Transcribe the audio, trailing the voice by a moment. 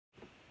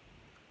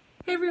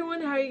Hey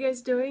everyone, how are you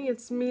guys doing?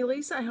 It's me,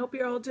 Lisa. I hope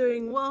you're all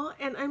doing well.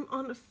 And I'm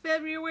on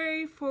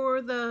February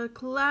for the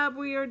collab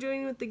we are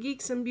doing with the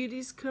Geeks and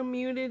Beauties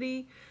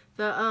community.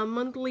 The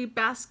monthly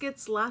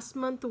baskets. Last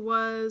month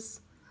was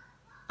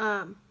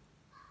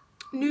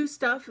new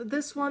stuff.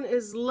 This one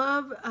is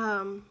love,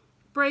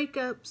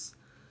 breakups,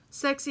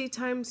 sexy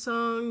time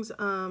songs,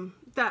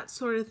 that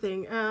sort of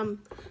thing.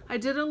 I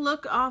did a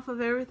look off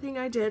of everything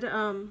I did.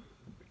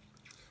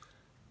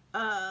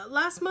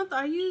 Last month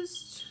I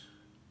used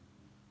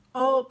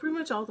pretty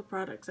much all the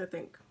products, I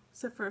think,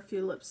 except for a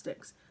few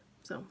lipsticks.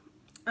 So,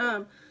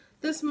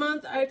 this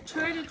month I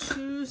tried to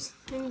choose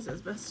things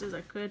as best as I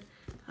could.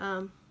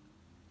 It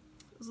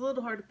was a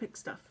little hard to pick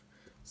stuff.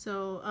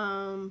 So,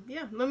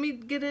 yeah, let me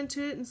get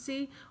into it and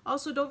see.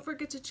 Also, don't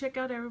forget to check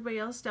out everybody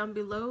else down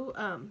below.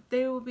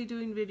 They will be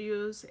doing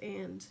videos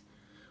and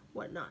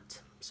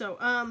whatnot. So,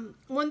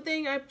 one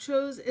thing I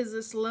chose is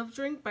this Love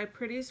Drink by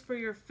Pretties for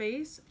Your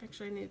Face.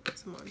 Actually, I need to put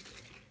some on.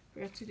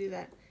 Forgot to do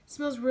that. It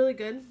smells really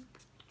good.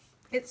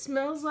 It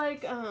smells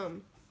like,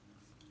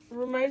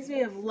 reminds me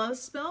of Love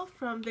Spell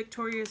from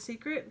Victoria's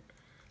Secret.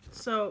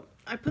 So,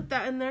 I put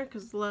that in there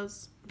because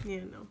love's,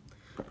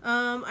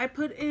 I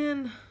put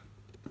in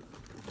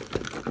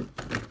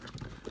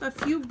a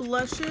few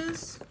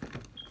blushes.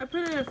 I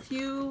put in a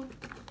few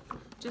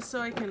just so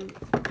I can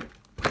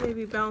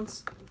maybe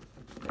bounce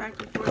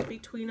back and forth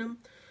between them.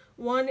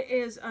 One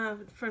is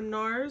from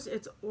NARS.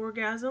 It's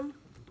Orgasm,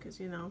 because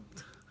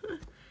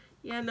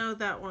yeah, know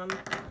that one.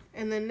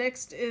 And then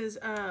next is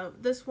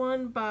this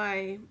one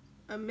by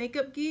a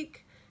Makeup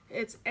Geek.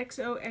 It's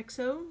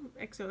XOXO.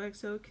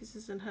 XOXO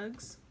Kisses and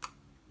Hugs.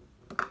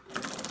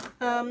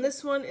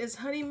 This one is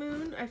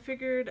Honeymoon. I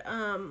figured,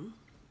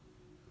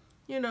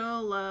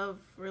 love,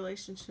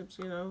 relationships,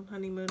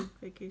 honeymoon,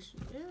 vacation,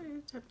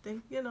 type of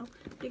thing, you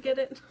get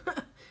it.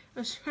 I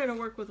was trying to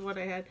work with what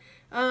I had.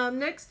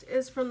 Next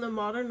is from the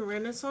Modern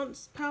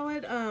Renaissance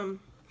palette.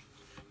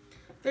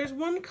 There's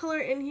one color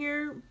in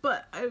here,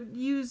 but I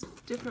used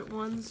different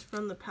ones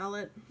from the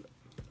palette.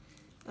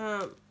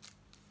 I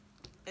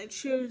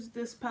chose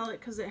this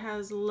palette because it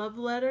has Love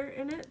Letter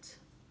in it.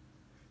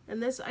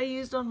 And this I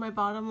used on my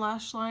bottom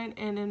lash line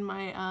and in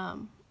my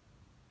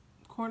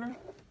corner,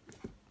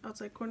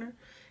 outside corner.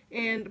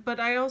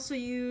 But I also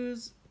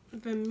use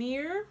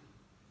Vermeer.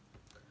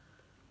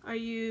 I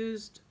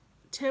used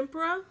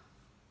Tempera.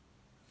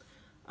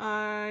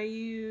 I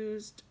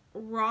used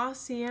Raw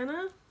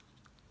Sienna.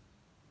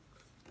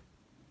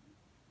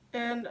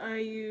 And I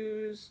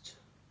used,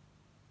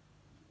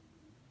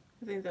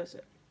 I think that's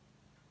it.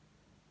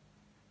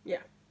 Yeah,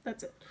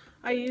 that's it.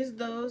 I used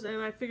those,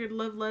 and I figured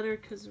Love Letter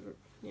because,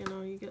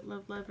 you get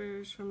love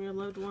letters from your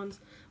loved ones.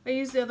 I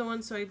used the other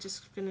one, so I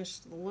just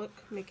finished the look,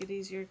 make it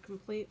easier to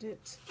complete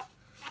it.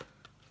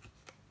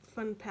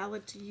 Fun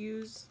palette to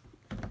use.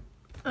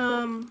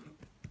 I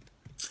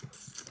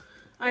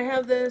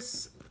have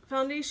this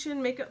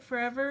foundation, Makeup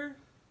Forever,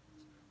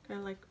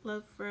 kind of like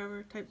Love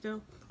Forever type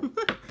deal.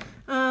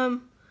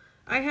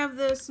 I have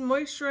this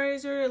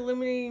moisturizer,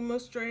 illuminating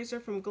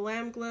moisturizer from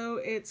Glam Glow.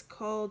 It's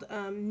called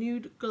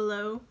Nude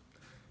Glow.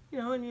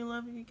 And you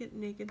love it, you get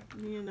naked.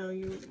 You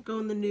go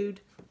in the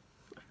nude.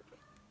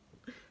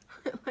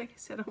 Like I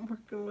said, I'm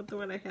working with the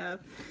one I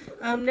have.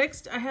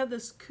 Next, I have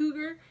this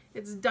Cougar.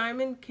 It's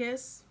Diamond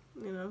Kiss.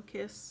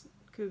 Kiss,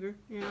 Cougar.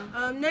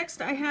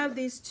 Next, I have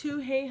these two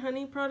Hey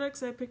Honey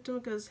products. I picked them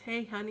because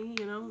Hey Honey,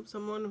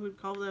 someone who'd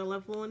call their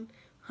loved one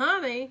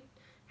honey.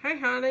 Hey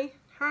honey,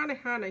 honey,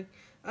 honey.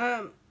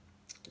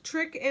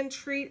 Trick and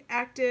Treat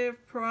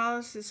Active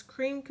Paralysis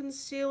Cream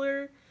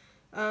Concealer.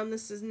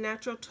 This is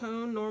Natural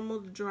Tone,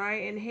 Normal to Dry,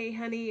 and Hey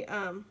Honey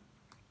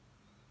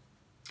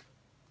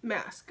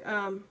mask.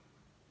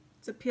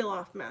 It's a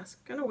peel-off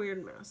mask. Kind of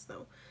weird mask,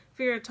 though.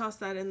 Figured I'd toss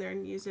that in there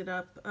and use it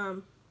up.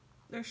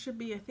 There should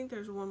be, I think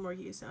there's one more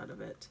use out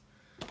of it.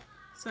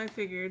 So I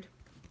figured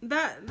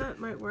that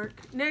might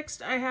work.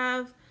 Next, I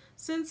have,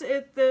 since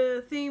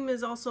the theme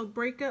is also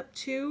breakup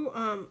too,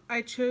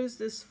 I chose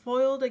this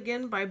Foiled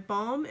Again by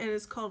Balm, and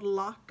it's called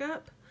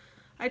Lockup.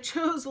 I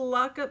chose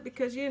Lockup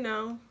because,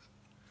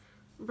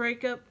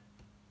 breakup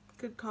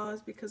could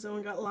cause because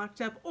someone got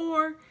locked up,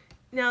 or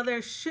now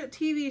there's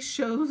TV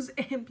shows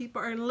and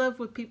people are in love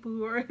with people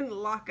who are in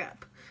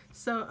lockup.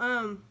 So,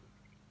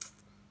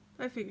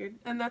 I figured,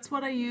 and that's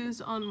what I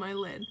used on my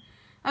lid.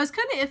 I was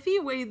kind of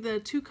iffy way the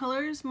two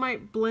colors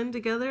might blend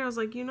together. I was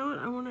like, you know what,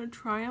 I want to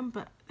try them,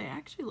 but they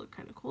actually look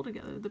kind of cool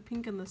together, the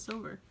pink and the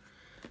silver.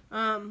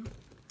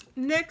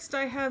 Next,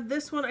 I have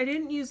this one. I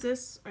didn't use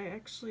this. I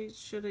actually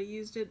should have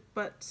used it,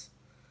 but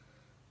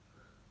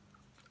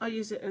I'll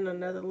use it in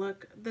another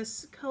look.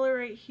 This color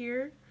right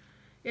here,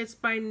 it's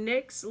by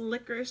NYX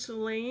Licorice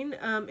Lane.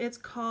 It's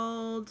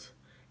called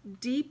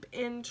Deep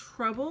in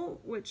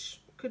Trouble, which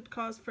could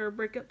cause for a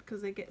breakup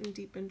because they get in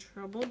deep in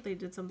trouble. They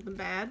did something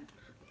bad.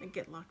 They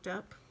get locked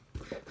up.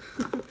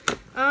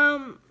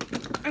 I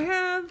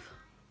have,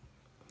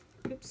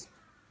 oops,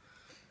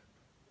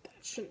 that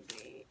shouldn't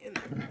be in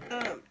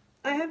there.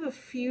 I have a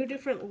few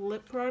different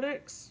lip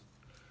products.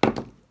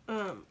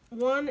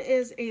 One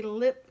is a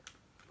lip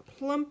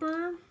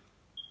plumper.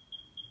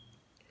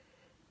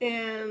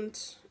 and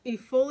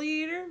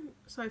exfoliator.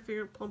 So I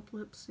figured Plump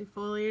Lips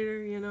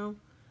exfoliator, you know.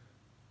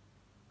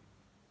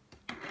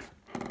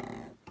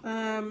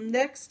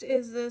 Next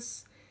is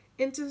this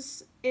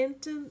Intimacy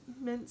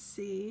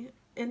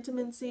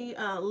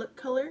lip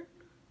color.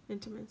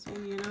 Intimacy,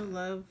 you know,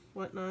 love,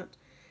 whatnot.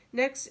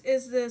 Next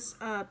is this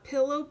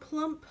Pillow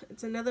Plump.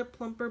 It's another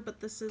plumper, but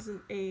this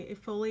isn't a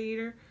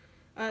exfoliator.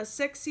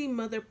 Sexy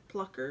Mother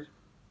Plucker.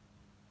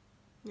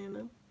 You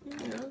know,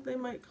 they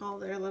might call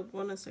their loved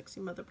one a sexy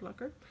mother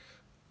plucker.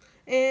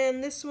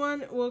 And this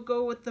one will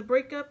go with the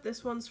breakup.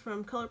 This one's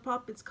from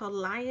ColourPop. It's called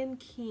Lion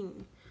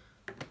King.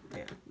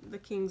 Yeah, the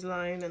king's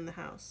lying in the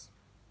house.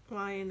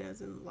 Lion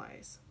as in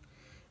lies.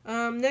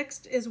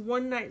 Next is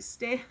One Night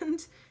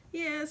Stand.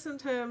 Yeah,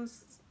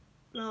 sometimes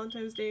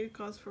Valentine's Day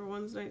calls for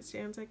one night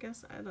stands, I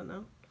guess. I don't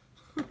know.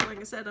 Like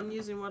I said, I'm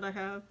using what I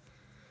have.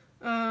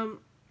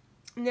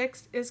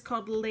 Next is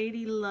called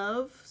Lady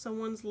Love.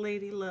 Someone's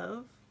Lady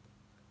Love.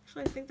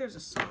 Actually, I think there's a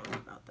song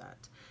about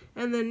that.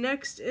 And then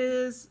next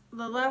is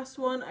the last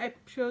one. I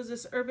chose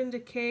this Urban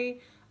Decay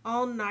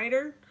All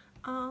Nighter.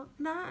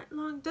 Not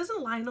long.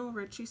 Doesn't Lionel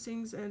Richie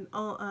sings in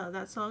all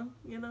that song?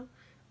 You know,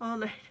 All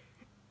Nighter.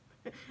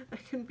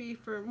 That can be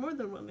for more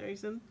than one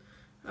reason.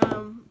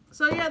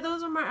 So yeah,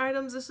 those are my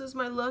items. This is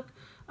my look.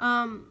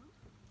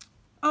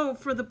 Oh,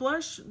 for the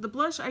blush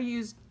I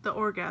used the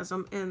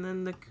Orgasm and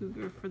then the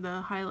Cougar for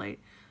the highlight.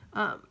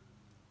 I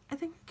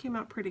think it came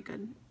out pretty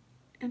good.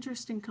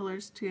 Interesting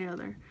colors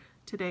together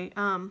today.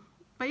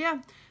 But yeah,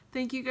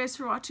 thank you guys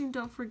for watching.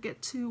 Don't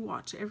forget to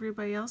watch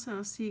everybody else, and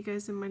I'll see you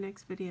guys in my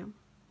next video.